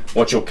your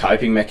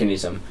coping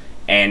mechanism?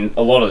 And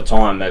a lot of the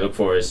time they look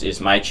for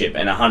is Mateship,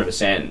 and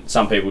 100%.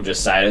 Some people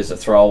just say it as a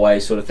throwaway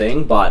sort of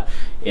thing, but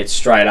it's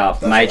straight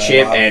up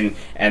Mateship. And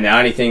the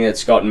only thing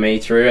that's gotten me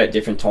through at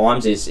different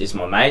times is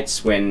my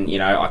mates, when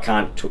I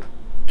can't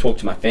talk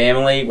to my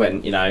family,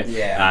 when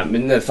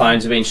the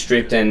phones have been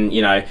stripped, and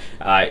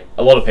a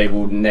lot of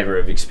people never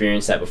have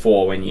experienced that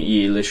before, when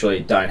you literally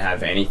don't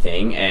have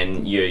anything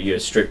and you're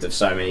stripped of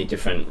so many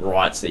different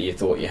rights that you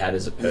thought you had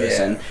as a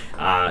person.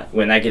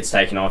 When that gets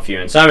taken off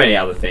you, and so many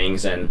other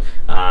things, and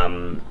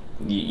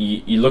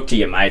you look to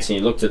your mates and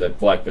you look to the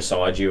bloke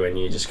beside you and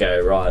you just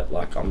go, right,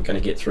 like, I'm going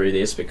to get through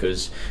this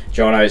because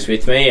Jono's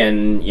with me,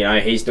 and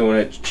he's doing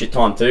a shit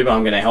time too, but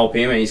I'm going to help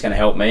him and he's going to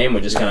help me, and we're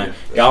just going to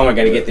go and we're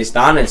going to get this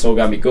done, and it's all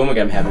going to be good. We're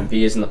going to be having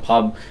beers in the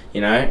pub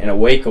in a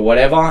week or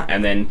whatever.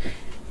 And then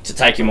to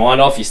take your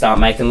mind off, you start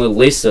making little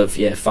lists of,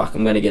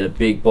 I'm going to get a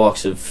big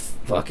box of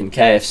fucking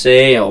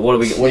KFC, or what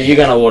are you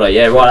going to order?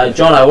 Yeah, right,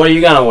 Jono, what are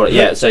you going to order?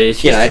 Yeah, so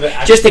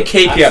just to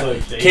keep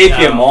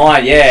your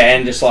mind,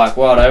 and just like,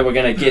 well, we're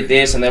going to get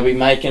this, and they'll be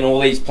making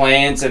all these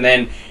plans, and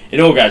then it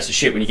all goes to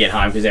shit when you get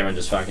home, because everyone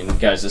just fucking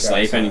goes to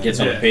sleep and gets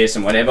on the piss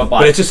and whatever.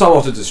 But it's just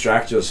something to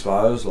distract you, I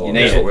suppose. Like, you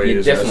need it.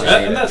 You definitely need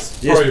it. And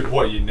that's probably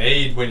what you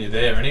need when you're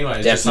there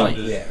anyway.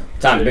 Definitely.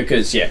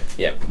 Because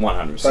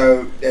 100%.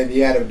 So have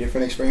you had a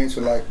different experience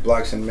with like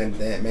blokes and mental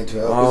health?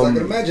 Because I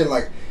can imagine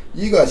like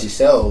you guys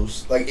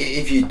yourselves, like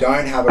if you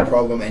don't have a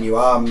problem and you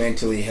are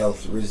mentally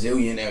health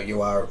resilient, or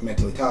you are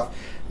mentally tough,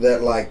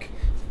 that like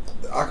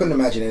I couldn't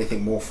imagine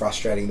anything more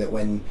frustrating that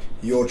when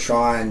you're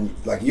trying,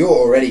 like you're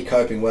already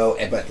coping well,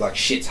 but like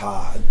shit's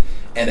hard,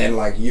 and then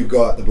like you've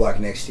got the bloke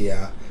next to you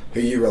who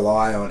you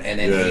rely on, and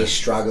then he's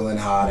struggling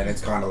hard, and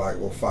it's kind of like,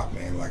 well, fuck,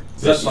 man, like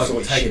that's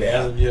like take it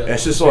out of you.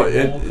 It's just like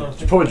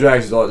it probably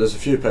drags. Like there's a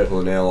few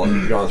people now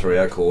like going through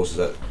our courses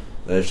that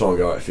they just trying to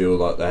go out feel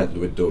like they had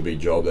to do a big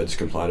job. They just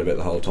complain about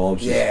the whole time.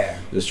 So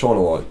just trying to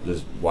like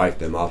just wake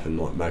them up and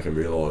like make them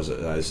realise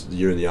that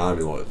you're in the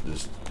army, like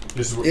just.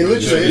 This is what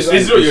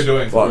you're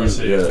doing.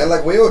 And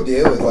like we all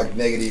deal with like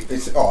negative.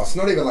 It's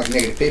not even like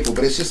negative people,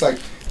 but it's just like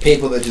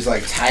people that just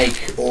like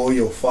take all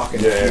your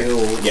fucking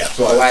fuel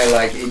away.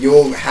 Like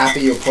you're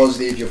happy, you're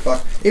positive,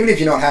 even if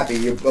you're not happy,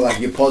 you're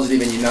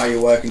positive and you know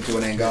you're working to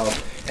an end goal.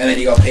 And then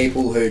you got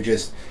people who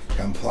just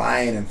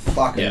complain and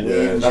fucking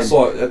whinge. That's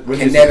like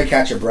can never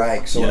catch a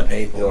break sort of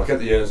people. Yeah, like at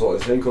the end, it's like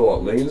this thing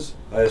called like lingers.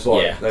 They just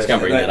like they just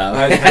bring that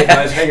up. They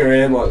just hang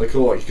around like they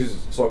call because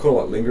it's like kind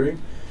of like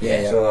lingering.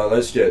 So they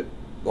just get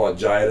like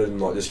jaded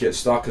and like just get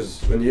stuck, because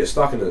when you get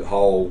stuck in a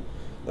hole,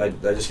 they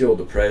just get all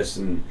depressed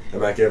and they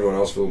make everyone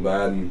else feel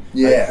bad, and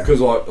because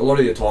like a lot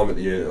of your time at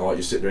the end, like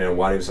you're sitting around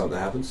waiting for something to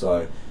happen,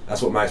 so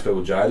that's what makes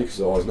people jaded, because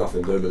there's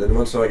nothing to do. But then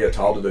once they get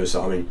told to do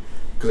something,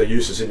 because they're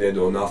used to sitting there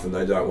doing nothing,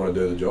 they don't want to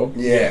do the job.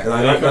 And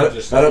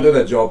they don't do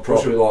their job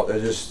properly. Like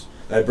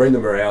they they bring the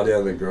morale down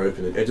in the group,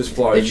 and it just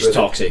flows. They're just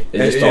toxic.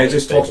 It's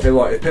just toxic.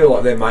 If people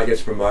like their mate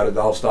gets promoted,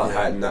 they'll start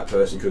hating that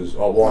person because,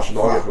 oh, why should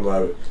I get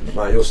promoted?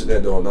 Mate, you're sitting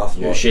there doing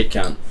nothing. You're a shit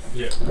cunt.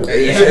 Yeah.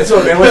 It's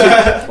what I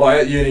mean.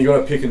 Like at uni, you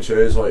got to pick and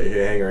choose like who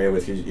you hang around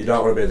with. You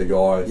don't want to be the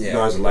guy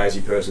knows a lazy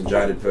person,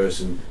 jaded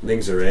person,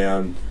 lings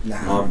around. They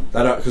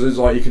don't, because it's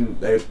like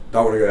they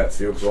don't want to go out the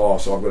field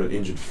because so I've got an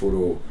injured foot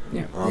or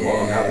I'm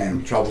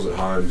having troubles at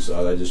home,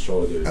 so they just try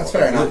to do. That's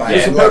fair enough.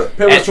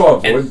 People try to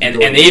avoid.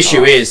 And the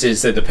issue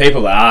is that the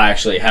people that are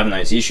actually having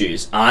those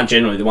issues aren't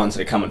generally the ones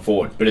that are coming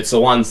forward, but it's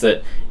the ones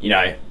that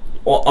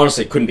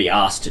honestly couldn't be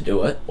asked to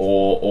do it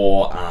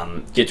or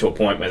get to a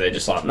point where they're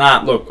just like,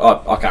 nah, look,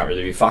 I can't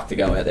really be fucked to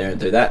go out there and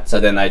do that. So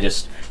then they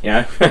just,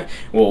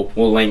 we'll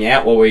lean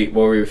out what we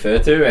refer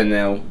to, and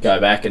they'll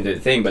go back and do the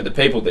thing. But the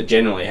people that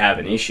generally have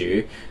an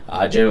issue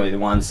are generally the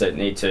ones that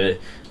need to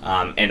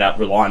end up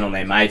relying on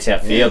their mates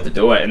out field to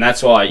do it. And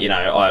that's why,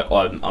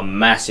 I'm a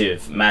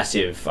massive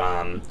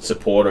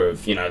supporter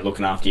of,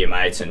 looking after your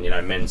mates and,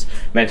 men's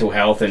mental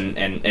health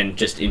and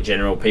just in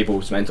general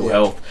people's mental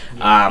health.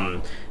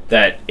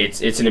 That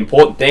it's an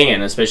important thing,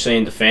 and especially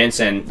in defence,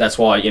 and that's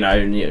why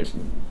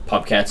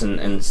Pubcats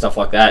and stuff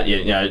like that.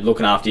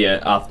 Looking after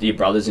your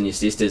brothers and your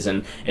sisters,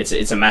 and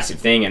it's a massive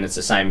thing, and it's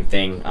the same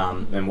thing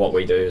in what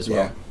we do as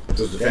well.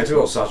 Because defence have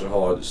got such a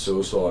high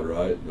suicide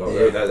rate.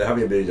 They're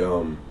having a big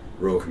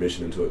Royal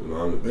Commission into it at the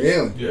moment.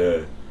 Really?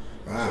 Yeah.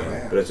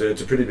 Wow. But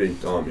it's a pretty big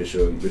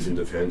issue within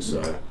defence.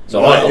 So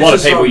a lot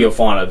of people you'll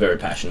find are very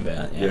passionate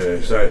about.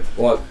 So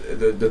like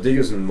the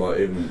diggers and like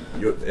even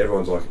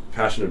everyone's like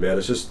passionate about it.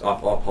 It's just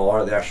up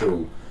higher the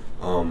actual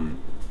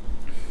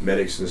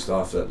medics and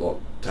stuff that like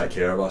take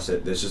care of us.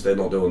 They're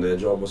not doing their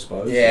job, I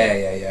suppose.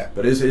 Yeah.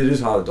 But it is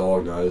hard to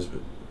diagnose.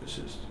 But it's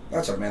just.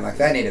 That's what I mean. Like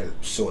they need to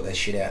sort their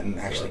shit out and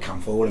actually come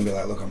forward and be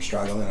like, look, I'm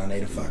struggling. I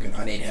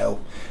need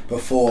help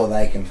before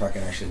they can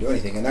fucking actually do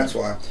anything. And that's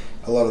why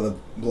a lot of the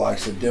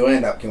blokes that do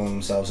end up killing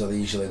themselves are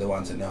usually the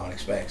ones that no one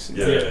expects.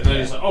 They're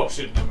just like, oh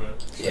shit, never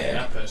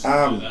that person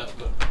do that.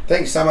 But.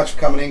 Thanks so much for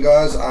coming in,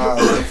 guys.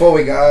 Before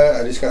we go,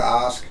 I just got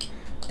to ask,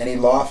 any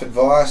life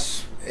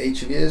advice,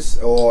 each of yous,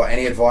 or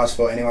any advice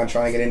for anyone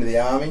trying to get into the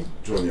army?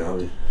 Join the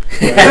army. I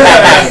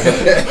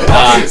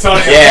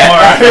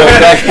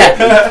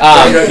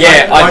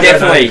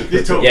definitely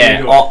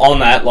on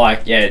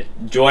that,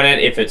 join it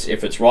if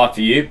it's right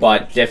for you,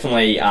 but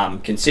definitely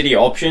consider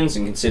your options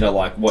and consider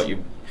like what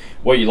you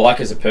like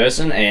as a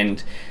person,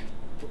 and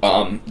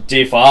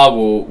DFR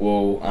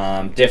will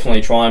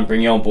definitely try and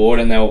bring you on board,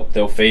 and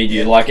they'll feed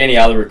you like any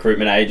other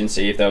recruitment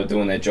agency. If they were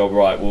doing their job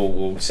right,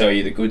 will sell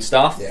you the good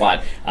stuff.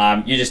 But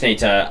you just need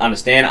to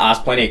understand,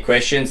 ask plenty of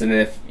questions, and then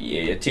if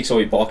it ticks all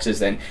your boxes,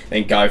 then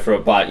go for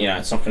it. But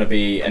it's not going to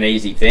be an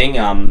easy thing.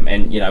 And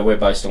we're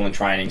both still in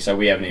training, so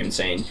we haven't even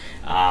seen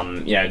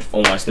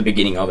almost the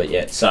beginning of it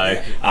yet. So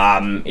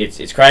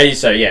it's crazy.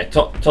 So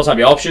toss up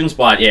your options.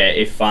 But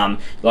if you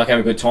like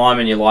having a good time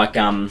and you like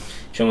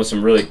chilling with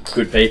some really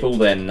good people,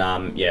 then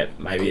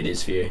maybe it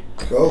is for you.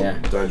 Cool.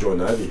 Don't join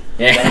Navy.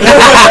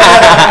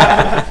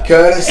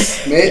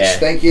 Kurtis, Mitch,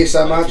 thank you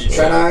so much.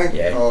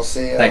 Treno, I'll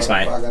see you. Thanks,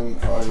 mate. Fucking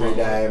every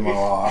day of my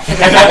life.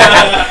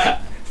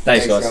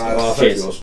 Thanks, guys. Cheers.